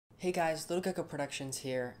Hey guys, Little Gecko Productions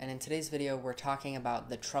here, and in today's video we're talking about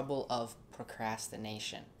the trouble of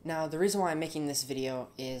procrastination. Now, the reason why I'm making this video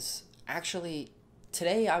is actually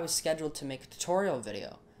today I was scheduled to make a tutorial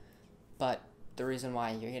video, but the reason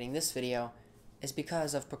why you're getting this video is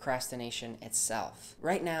because of procrastination itself.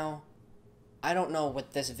 Right now, I don't know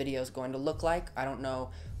what this video is going to look like. I don't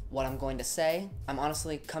know what I'm going to say. I'm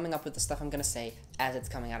honestly coming up with the stuff I'm going to say as it's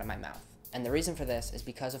coming out of my mouth. And the reason for this is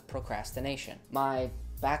because of procrastination. My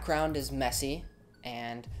background is messy,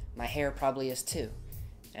 and my hair probably is too.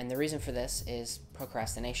 And the reason for this is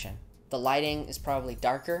procrastination. The lighting is probably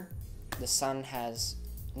darker, the sun has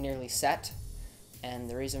nearly set, and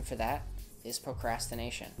the reason for that is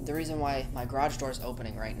procrastination. The reason why my garage door is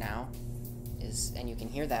opening right now is, and you can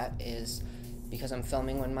hear that, is because I'm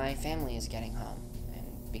filming when my family is getting home.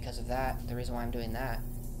 And because of that, the reason why I'm doing that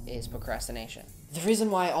is procrastination. The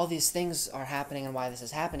reason why all these things are happening and why this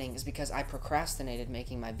is happening is because I procrastinated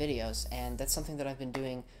making my videos, and that's something that I've been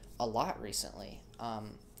doing a lot recently.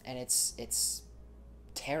 And it's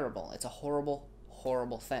terrible. It's a horrible,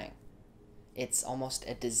 horrible thing. It's almost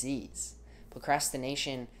a disease.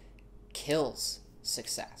 Procrastination kills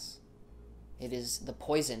success. It is the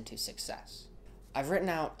poison to success. I've written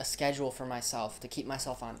out a schedule for myself to keep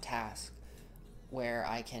myself on task, where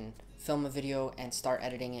I can film a video and start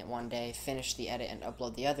editing it one day, finish the edit and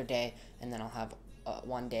upload the other day, and then I'll have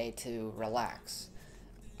one day to relax.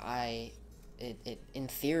 In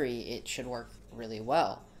theory, it should work really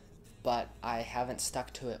well, but I haven't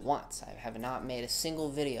stuck to it once. I have not made a single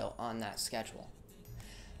video on that schedule.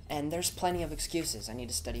 And there's plenty of excuses. I need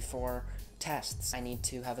to study for tests. I need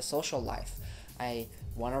to have a social life. I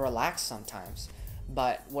want to relax sometimes.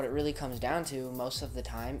 But what it really comes down to most of the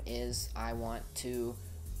time is I want to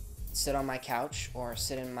sit on my couch or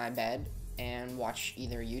sit in my bed and watch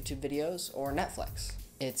either YouTube videos or Netflix.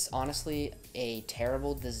 It's honestly a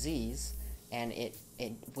terrible disease, and it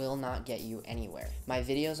will not get you anywhere. My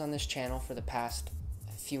videos on this channel for the past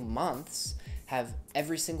few months have,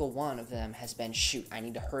 every single one of them has been, shoot, I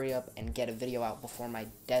need to hurry up and get a video out before my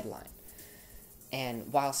deadline.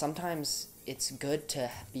 And while sometimes it's good to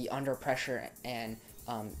be under pressure and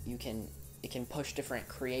it can push different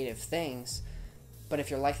creative things, but if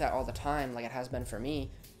you're like that all the time, like it has been for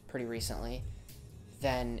me pretty recently,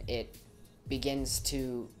 then it begins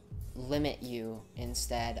to limit you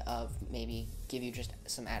instead of maybe give you just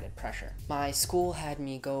some added pressure. My school had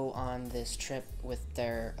me go on this trip with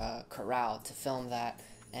their corral to film that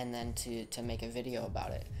and then to make a video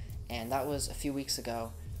about it. And that was a few weeks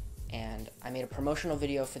ago, and I made a promotional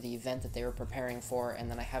video for the event that they were preparing for, and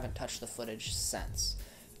then I haven't touched the footage since.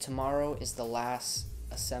 Tomorrow is the last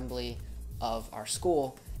assembly of our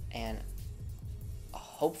school, and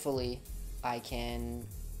hopefully I can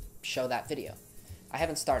show that video. I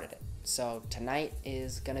haven't started it, so tonight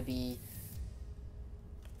is gonna be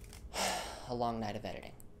a long night of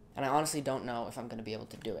editing, and I honestly don't know if I'm gonna be able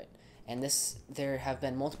to do it. And there have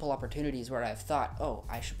been multiple opportunities where I've thought, oh,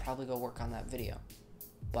 I should probably go work on that video,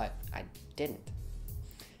 but I didn't.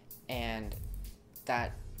 And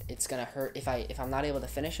that it's gonna hurt if I'm not able to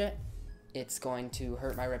finish it. It's going to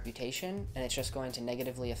hurt my reputation, and it's just going to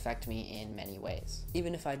negatively affect me in many ways.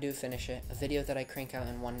 Even if I do finish it, a video that I crank out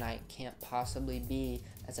in one night can't possibly be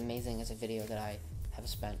as amazing as a video that I have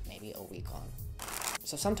spent maybe a week on.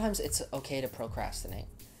 So sometimes it's okay to procrastinate.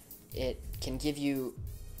 It can give you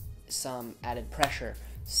some added pressure,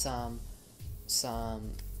 some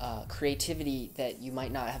creativity that you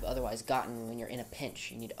might not have otherwise gotten when you're in a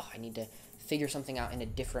pinch. I need to figure something out in a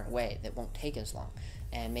different way that won't take as long,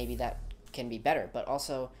 and maybe that can be better, but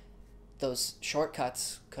also those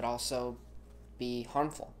shortcuts could also be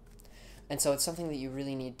harmful. And so it's something that you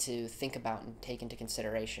really need to think about and take into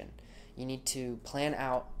consideration. You need to plan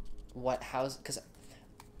out because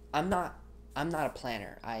I'm not a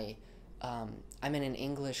planner. I'm in an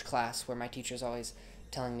English class where my teacher's always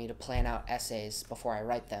telling me to plan out essays before I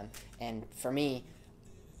write them, and for me,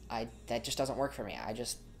 that just doesn't work for me. I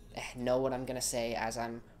just know what I'm gonna say as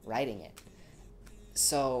I'm writing it.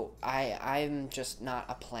 So I'm just not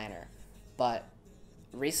a planner. But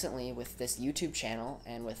recently, with this YouTube channel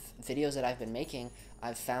and with videos that I've been making,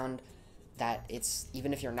 I've found that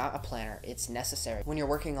even if you're not a planner, it's necessary. When you're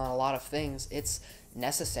working on a lot of things, it's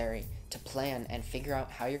necessary to plan and figure out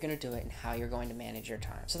how you're going to do it and how you're going to manage your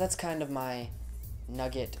time. So that's kind of my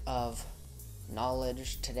nugget of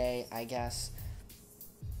knowledge today, I guess.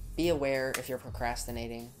 Be aware if you're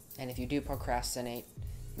procrastinating, and if you do procrastinate,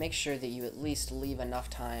 make sure that you at least leave enough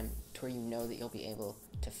time to where you know that you'll be able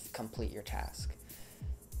to complete your task.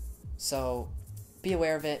 So be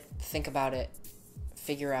aware of it, think about it,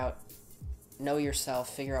 know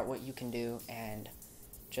yourself, figure out what you can do, and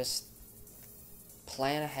Just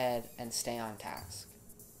plan ahead and stay on task.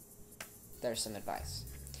 There's some advice.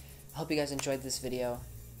 I hope you guys enjoyed this video.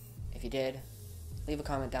 If you did, leave a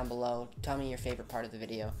comment down below. Tell me your favorite part of the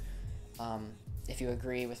video. If you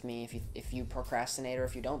agree with me, if you procrastinate or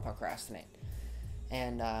if you don't procrastinate.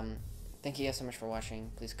 And thank you guys so much for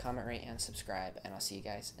watching. Please comment, rate, and subscribe, and I'll see you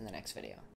guys in the next video.